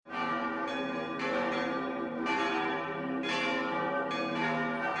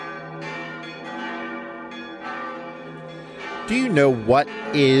Do you know what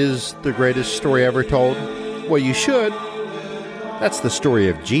is the greatest story ever told? Well, you should. That's the story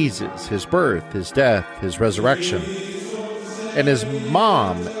of Jesus, his birth, his death, his resurrection, and his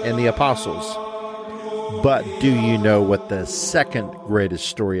mom and the apostles. But do you know what the second greatest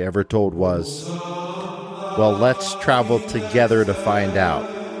story ever told was? Well, let's travel together to find out.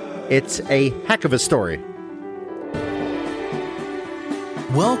 It's a heck of a story.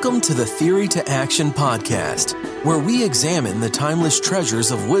 Welcome to the Theory to Action podcast, where we examine the timeless treasures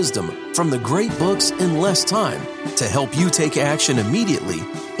of wisdom from the great books in less time to help you take action immediately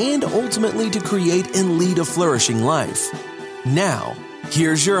and ultimately to create and lead a flourishing life. Now,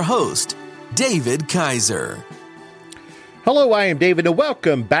 here's your host, David Kaiser. Hello, I am David, and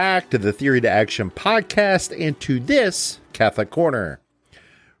welcome back to the Theory to Action podcast and to this Catholic Corner,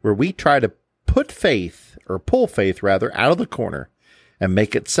 where we try to pull faith out of the corner and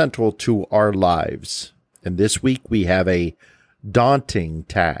make it central to our lives. And this week we have a daunting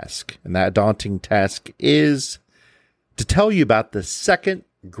task, and that daunting task is to tell you about the second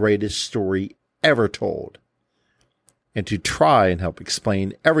greatest story ever told, and to try and help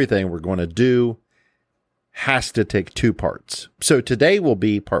explain everything we're going to do has to take two parts. So today will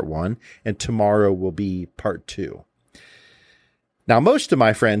be part one, and tomorrow will be part two. Now, most of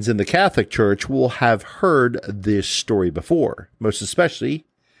my friends in the Catholic Church will have heard this story before, most especially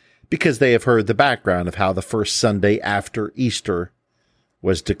because they have heard the background of how the first Sunday after Easter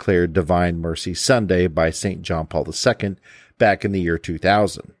was declared Divine Mercy Sunday by St. John Paul II back in the year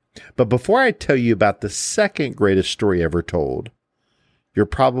 2000. But before I tell you about the second greatest story ever told, you're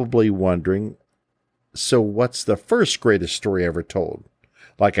probably wondering, so what's the first greatest story ever told?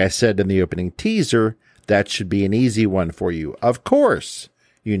 Like I said in the opening teaser, that should be an easy one for you. Of course,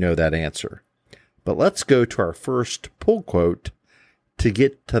 you know that answer. But let's go to our first pull quote to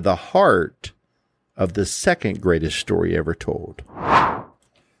get to the heart of the second greatest story ever told.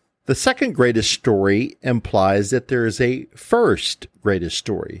 The second greatest story implies that there is a first greatest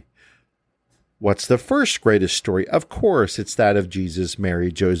story. What's the first greatest story? Of course, it's that of Jesus,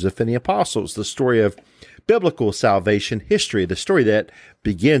 Mary, Joseph, and the apostles, the story of biblical salvation history, the story that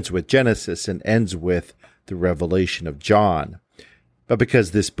begins with Genesis and ends with the revelation of John. But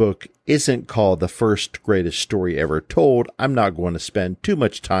because this book isn't called the first greatest story ever told, I'm not going to spend too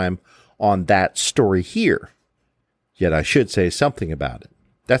much time on that story here. Yet I should say something about it.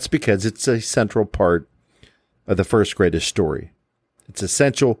 That's because it's a central part of the first greatest story. It's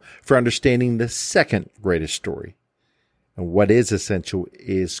essential for understanding the second greatest story. And what is essential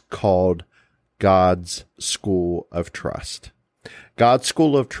is called God's School of Trust. God's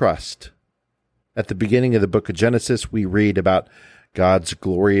School of Trust. At the beginning of the book of Genesis, we read about God's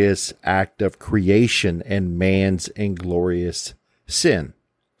glorious act of creation and man's inglorious sin.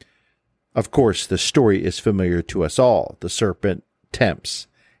 Of course, the story is familiar to us all. The serpent tempts,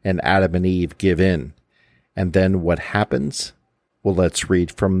 and Adam and Eve give in. And then what happens? Well, let's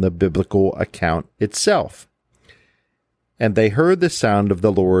read from the biblical account itself. And they heard the sound of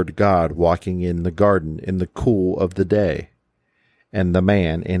the Lord God walking in the garden in the cool of the day. And the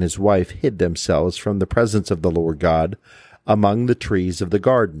man and his wife hid themselves from the presence of the Lord God among the trees of the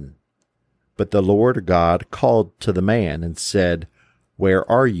garden. But the Lord God called to the man and said, "Where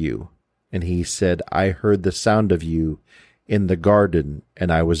are you?" And he said, "I heard the sound of you in the garden,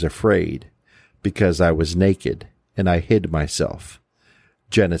 and I was afraid, because I was naked, and I hid myself."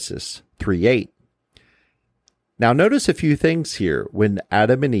 Genesis 3:8. Now notice a few things here. When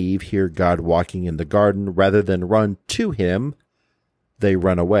Adam and Eve hear God walking in the garden, rather than run to him, they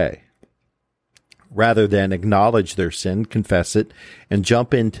run away. Rather than acknowledge their sin, confess it, and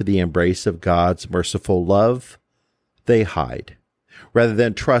jump into the embrace of God's merciful love, they hide. Rather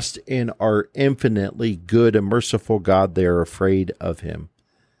than trust in our infinitely good and merciful God, they are afraid of him.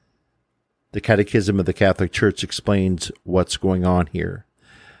 The Catechism of the Catholic Church explains what's going on here.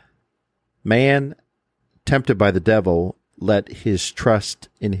 Man, tempted by the devil, let his trust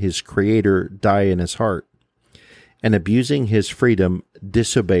in his Creator die in his heart, and abusing his freedom,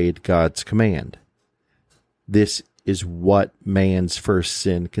 disobeyed God's command. This is what man's first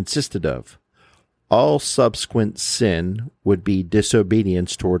sin consisted of. All subsequent sin would be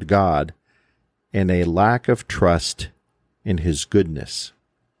disobedience toward God and a lack of trust in his goodness.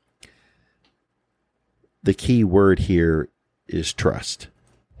 The key word here is trust.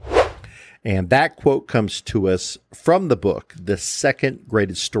 And that quote comes to us from the book, The Second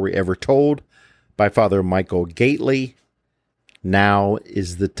Greatest Story Ever Told, by Father Michael Gaitley. Now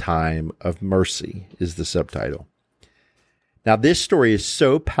is the Time of Mercy is the subtitle. Now, this story is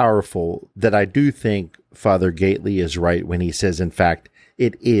so powerful that I do think Father Gaitley is right when he says, in fact,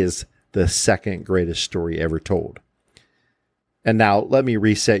 it is the second greatest story ever told. And now let me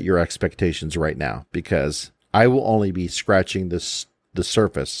reset your expectations right now, because I will only be scratching the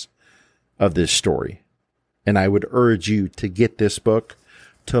surface of this story. And I would urge you to get this book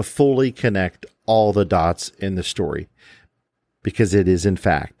to fully connect all the dots in the story, because it is in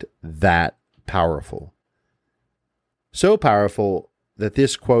fact that powerful. So powerful that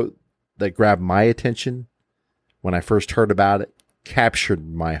this quote that grabbed my attention when I first heard about it captured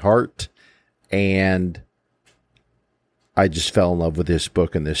my heart, and I just fell in love with this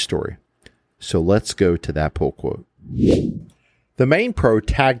book and this story. So let's go to that pull quote. The main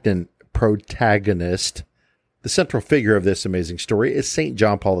protagonist, the central figure of this amazing story, is St.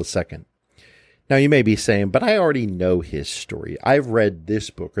 John Paul II. Now you may be saying, but I already know his story. I've read this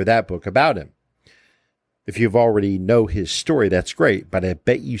book or that book about him. If you've already know his story, that's great, but I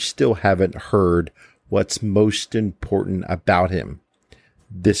bet you still haven't heard what's most important about him.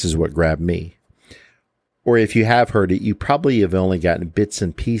 This is what grabbed me. Or if you have heard it, you probably have only gotten bits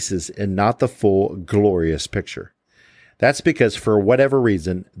and pieces and not the full glorious picture. That's because for whatever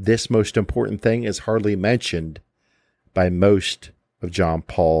reason, this most important thing is hardly mentioned by most of John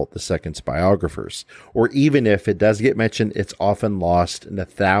Paul II's biographers. Or even if it does get mentioned, it's often lost in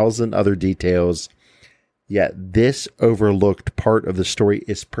 1,000 other details. Yet this overlooked part of the story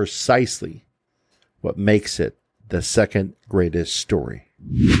is precisely what makes it the second greatest story.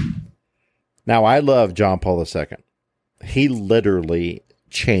 Now, I love John Paul II. He literally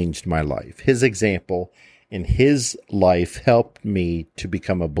changed my life. His example in his life helped me to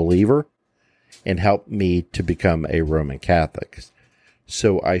become a believer and helped me to become a Roman Catholic.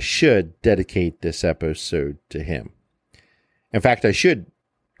 So I should dedicate this episode to him. In fact, I should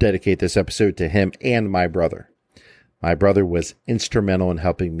dedicate this episode to him and my brother. My brother was instrumental in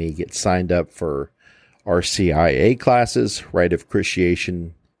helping me get signed up for RCIA classes, Rite of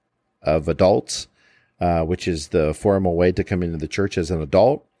Initiation of Adults, which is the formal way to come into the church as an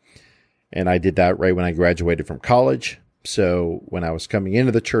adult. And I did that right when I graduated from college. So when I was coming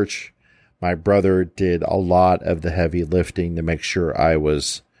into the church, my brother did a lot of the heavy lifting to make sure I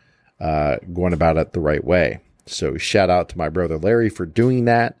was going about it the right way. So shout out to my brother Larry for doing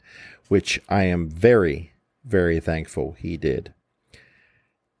that, which I am very, very thankful he did.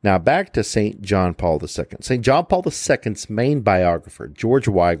 Now back to St. John Paul II. St. John Paul II's main biographer, George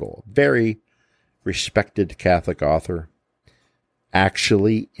Weigel, very respected Catholic author,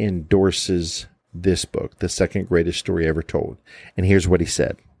 actually endorses this book, the second greatest story ever told. And here's what he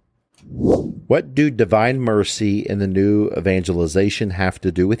said. What do divine mercy and the new evangelization have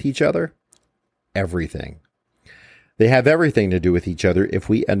to do with each other? Everything. They have everything to do with each other if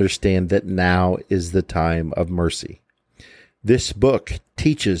we understand that now is the time of mercy. This book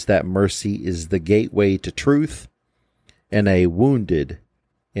teaches that mercy is the gateway to truth in a wounded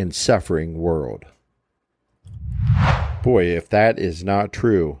and suffering world. Boy, if that is not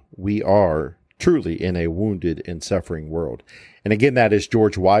true, we are truly in a wounded and suffering world. And again, that is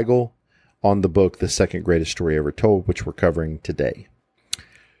George Weigel on the book, The Second Greatest Story Ever Told, which we're covering today.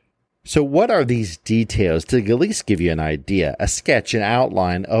 So what are these details to at least give you an idea, a sketch, an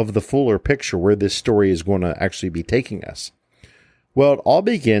outline of the fuller picture where this story is going to actually be taking us? Well, it all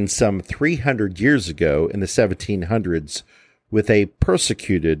begins some 300 years ago in the 1700s with a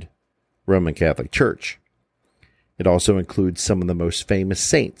persecuted Roman Catholic Church. It also includes some of the most famous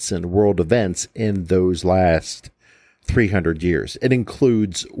saints and world events in those last 300 years. It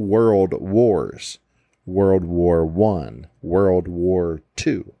includes world wars, World War I, World War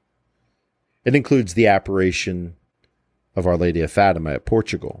II. It includes the apparition of Our Lady of Fatima at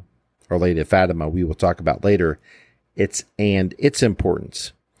Portugal. Our Lady of Fatima, we will talk about later, its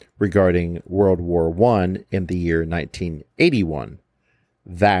importance regarding World War I in the year 1981.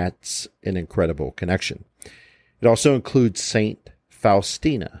 That's an incredible connection. It also includes Saint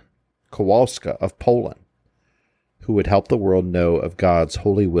Faustina Kowalska of Poland, who would help the world know of God's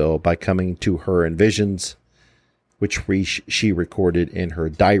holy will by coming to her in visions, which she recorded in her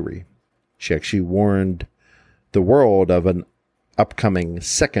diary. She actually warned the world of an upcoming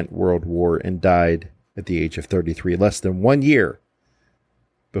Second World War and died at the age of 33, less than 1 year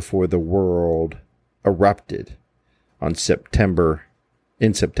before the world erupted in September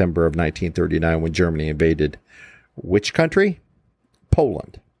of 1939 when Germany invaded which country?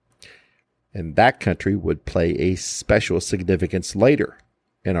 Poland. And that country would play a special significance later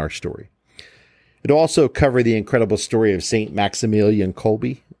in our story. It'll also cover the incredible story of St. Maximilian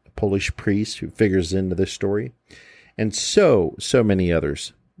Kolbe, a Polish priest who figures into this story, and so many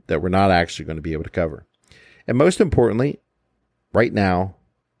others that we're not actually going to be able to cover. And most importantly, right now,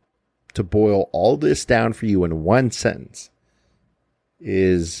 to boil all this down for you in one sentence,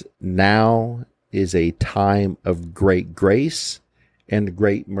 is now is a time of great grace and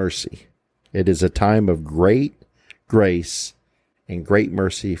great mercy. It is a time of great grace and great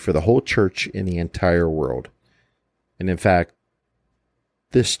mercy for the whole church in the entire world. And in fact,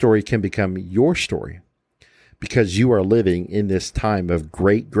 this story can become your story because you are living in this time of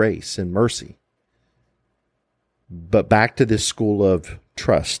great grace and mercy. But back to this school of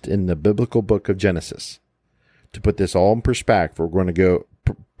trust in the biblical book of Genesis. To put this all in perspective, we're going to go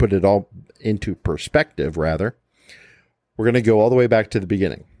put it all into perspective, rather. We're going to go all the way back to the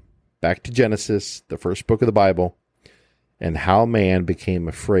beginning, back to Genesis, the first book of the Bible, and how man became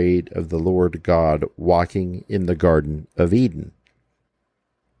afraid of the Lord God walking in the Garden of Eden.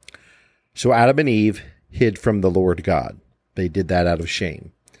 So Adam and Eve hid from the Lord God. They did that out of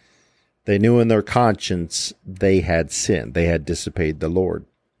shame. They knew in their conscience they had sinned. They had disobeyed the Lord.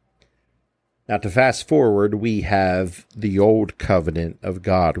 Now, to fast forward, we have the old covenant of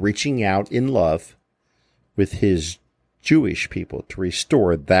God reaching out in love with his Jewish people to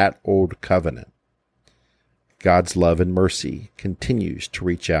restore that old covenant. God's love and mercy continues to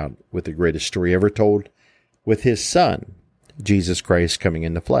reach out with the greatest story ever told, with his Son, Jesus Christ, coming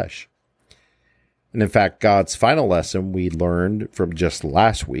in the flesh. And in fact, God's final lesson we learned from just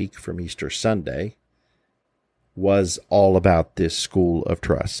last week, from Easter Sunday, was all about this school of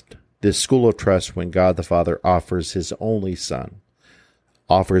trust. This school of trust when God the Father offers his only Son,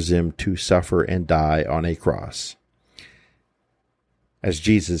 offers him to suffer and die on a cross. As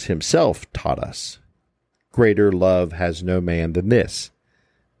Jesus himself taught us, greater love has no man than this,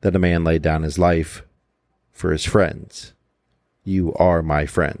 that a man lay down his life for his friends. You are my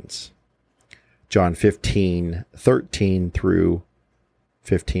friends. John 15:13 through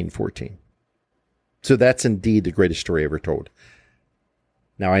 15:14. So that's indeed the greatest story ever told.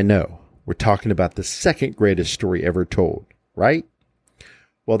 Now I know we're talking about the second greatest story ever told, right?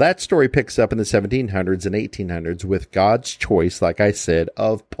 Well, that story picks up in the 1700s and 1800s with God's choice, like I said,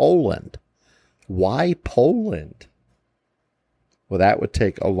 of Poland. Why Poland? Well, that would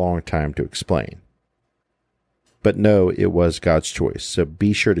take a long time to explain. But no, it was God's choice. So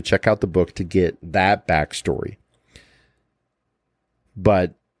be sure to check out the book to get that backstory.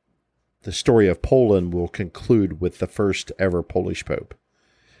 But the story of Poland will conclude with the first ever Polish Pope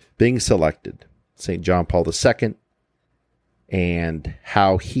being selected, St. John Paul II, and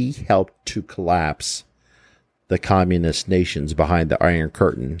how he helped to collapse the communist nations behind the Iron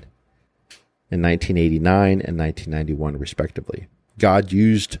Curtain in 1989 and 1991, respectively. God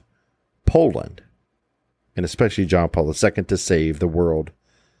used Poland, and especially John Paul II, to save the world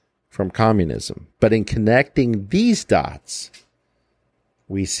from communism. But in connecting these dots,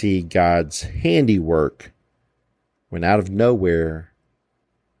 we see God's handiwork when out of nowhere,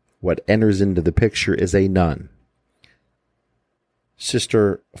 what enters into the picture is a nun,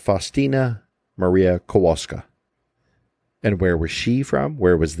 Sister Faustina Maria Kowalska. And where was she from?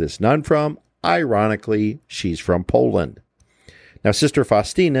 Where was this nun from? Ironically, she's from Poland. Now, Sister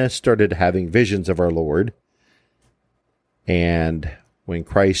Faustina started having visions of our Lord, and when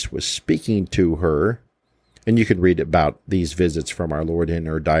Christ was speaking to her, and you can read about these visits from our Lord in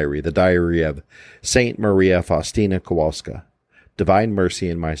her diary, the diary of Saint Maria Faustina Kowalska, Divine Mercy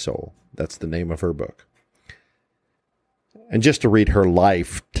in My Soul. That's the name of her book. And just to read her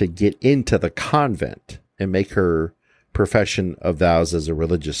life, to get into the convent and make her profession of vows as a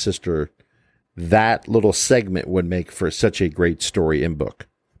religious sister, that little segment would make for such a great story and book.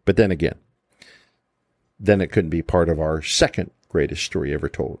 But then again, then it couldn't be part of our second greatest story ever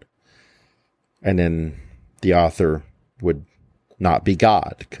told. And then the author would not be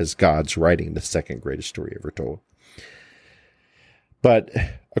God, because God's writing the second greatest story ever told. But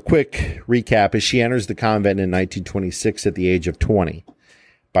a quick recap is she enters the convent in 1926 at the age of 20.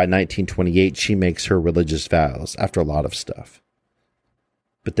 By 1928, she makes her religious vows after a lot of stuff.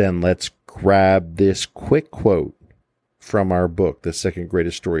 But then let's grab this quick quote from our book, The Second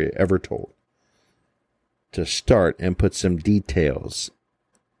Greatest Story Ever Told, to start and put some details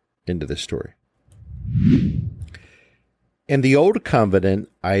into the story. In the old covenant,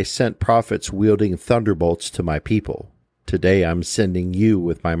 I sent prophets wielding thunderbolts to my people. Today I'm sending you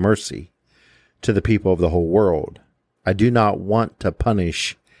with my mercy to the people of the whole world. I do not want to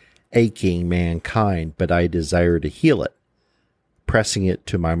punish aching mankind, but I desire to heal it, pressing it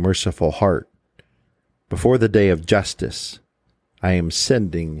to my merciful heart. Before the day of justice, I am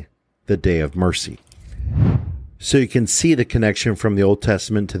sending the day of mercy. So you can see the connection from the Old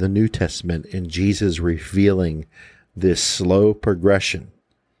Testament to the New Testament in Jesus revealing this slow progression.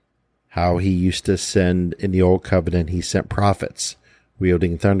 How he used to send, in the Old Covenant, he sent prophets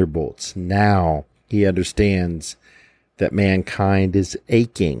wielding thunderbolts. Now he understands that mankind is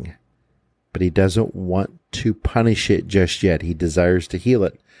aching but he doesn't want to punish it just yet. He desires to heal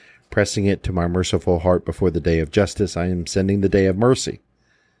it, pressing it to my merciful heart before the day of justice. I am sending the day of mercy.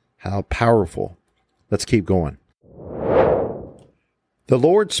 How powerful. Let's keep going. The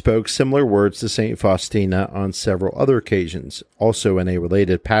Lord spoke similar words to St. Faustina on several other occasions. Also in a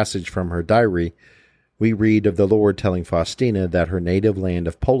related passage from her diary, we read of the Lord telling Faustina that her native land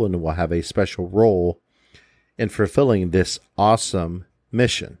of Poland will have a special role in fulfilling this awesome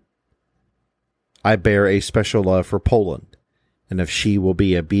mission. I bear a special love for Poland, and if she will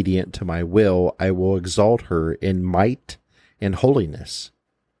be obedient to my will, I will exalt her in might and holiness.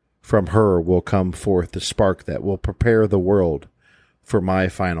 From her will come forth the spark that will prepare the world for my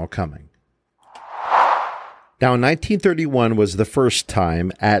final coming. Now, in 1931 was the first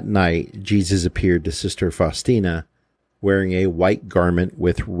time at night Jesus appeared to Sister Faustina wearing a white garment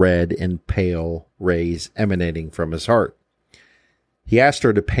with red and pale rays emanating from his heart. He asked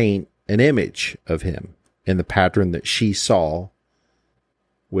her to paint an image of him in the pattern that she saw,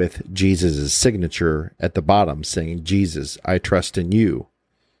 with Jesus' signature at the bottom saying, "Jesus, I trust in you,"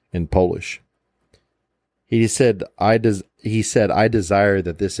 in Polish. He said, I desire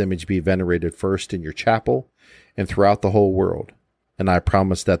that this image be venerated first in your chapel and throughout the whole world. And I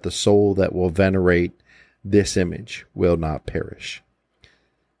promise that the soul that will venerate this image will not perish.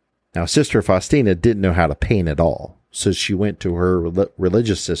 Now, Sister Faustina didn't know how to paint at all. So she went to her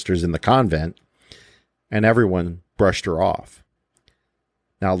religious sisters in the convent, and everyone brushed her off.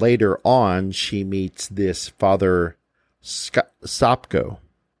 Now, later on, she meets this Father Sopko.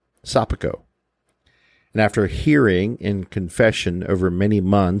 And after hearing in confession over many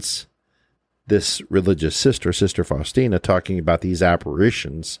months this religious sister, Sister Faustina, talking about these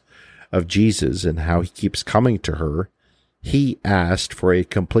apparitions of Jesus and how he keeps coming to her, he asked for a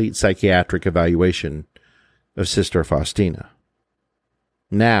complete psychiatric evaluation of Sister Faustina.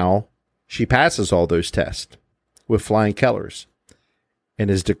 Now, she passes all those tests with flying colors and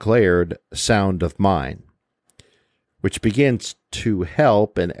is declared sound of mind, which begins to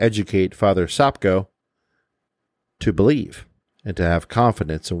help and educate Father Sopko to believe and to have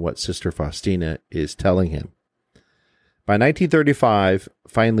confidence in what Sister Faustina is telling him. By 1935,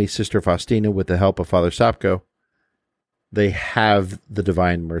 finally, Sister Faustina, with the help of Father Sopko, they have the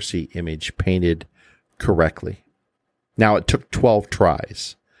Divine Mercy image painted correctly. Now, it took 12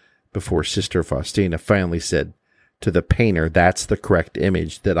 tries before Sister Faustina finally said to the painter, "That's the correct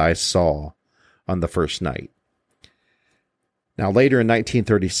image that I saw on the first night." Now, later in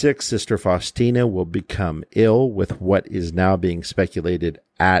 1936, Sister Faustina will become ill with what is now being speculated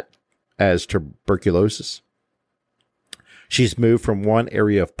as tuberculosis. She's moved from one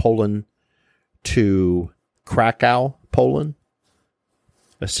area of Poland to Krakow, Poland,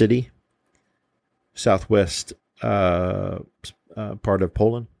 a city, southwest part of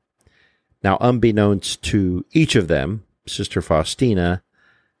Poland. Now, unbeknownst to each of them, Sister Faustina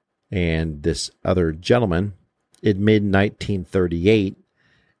and this other gentleman, in mid-1938,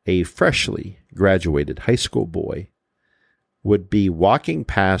 a freshly graduated high school boy would be walking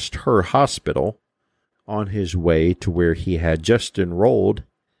past her hospital on his way to where he had just enrolled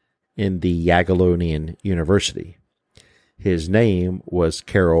in the Jagiellonian University. His name was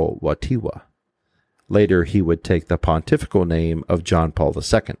Karol Wojtyła. Later, he would take the pontifical name of John Paul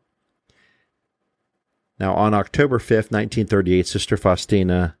II. Now, on October 5th, 1938, Sister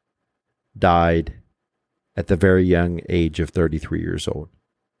Faustina died at the very young age of 33 years old.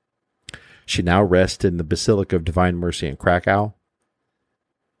 She now rests in the Basilica of Divine Mercy in Krakow.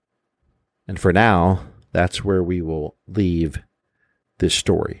 And for now, that's where we will leave this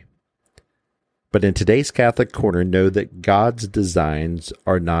story. But in today's Catholic Corner, know that God's designs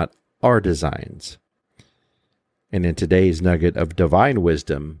are not our designs. And in today's nugget of divine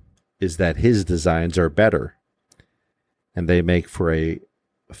wisdom is that his designs are better, and they make for a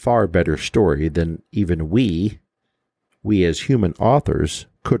far better story than even we as human authors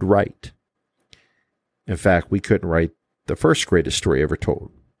could write. In fact, we couldn't write the first greatest story ever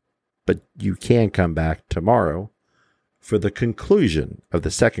told. But you can come back tomorrow for the conclusion of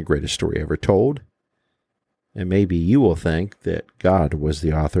the second greatest story ever told. And maybe you will think that God was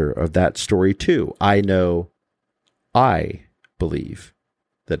the author of that story too. I believe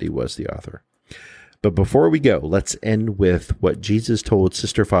that he was the author. But before we go, let's end with what Jesus told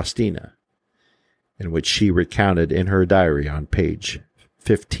Sister Faustina, in which she recounted in her diary on page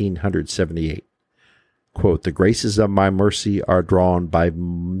 1578. Quote, "The graces of my mercy are drawn by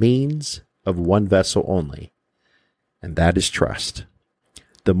means of one vessel only, and that is trust.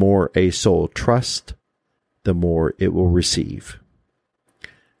 The more a soul trusts, the more it will receive.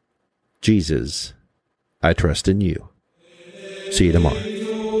 Jesus, I trust in you." See you tomorrow.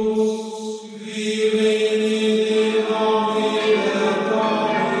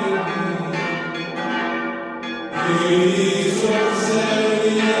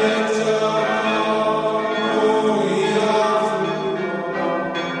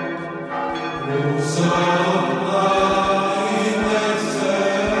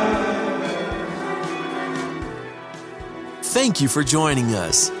 thank you for joining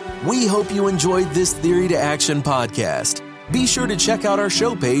us. We hope you enjoyed this Theory to Action podcast. Be sure to check out our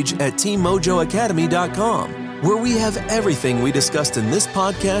show page at teammojoacademy.com, where we have everything we discussed in this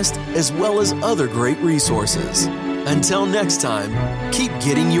podcast, as well as other great resources. Until next time, keep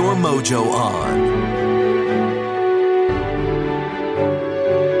getting your mojo on.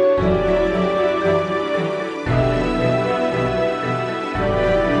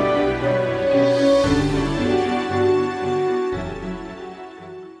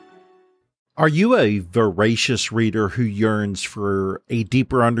 Are you a voracious reader who yearns for a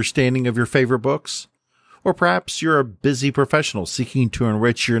deeper understanding of your favorite books? Or perhaps you're a busy professional seeking to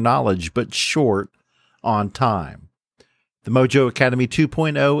enrich your knowledge but short on time. The Mojo Academy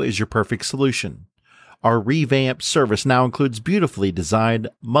 2.0 is your perfect solution. Our revamped service now includes beautifully designed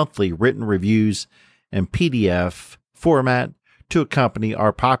monthly written reviews and PDF format to accompany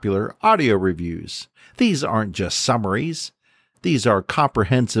our popular audio reviews. These aren't just summaries. These are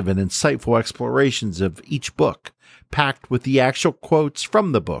comprehensive and insightful explorations of each book, packed with the actual quotes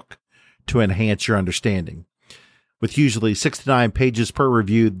from the book to enhance your understanding. With usually 69 pages per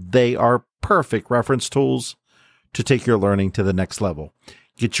review, they are perfect reference tools to take your learning to the next level.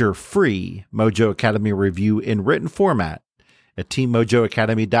 Get your free Mojo Academy review in written format at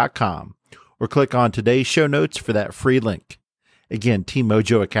teammojoacademy.com or click on today's show notes for that free link. Again,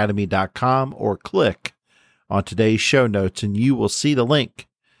 teammojoacademy.com or click on today's show notes and you will see the link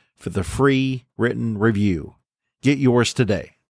for the free written review. Get yours today.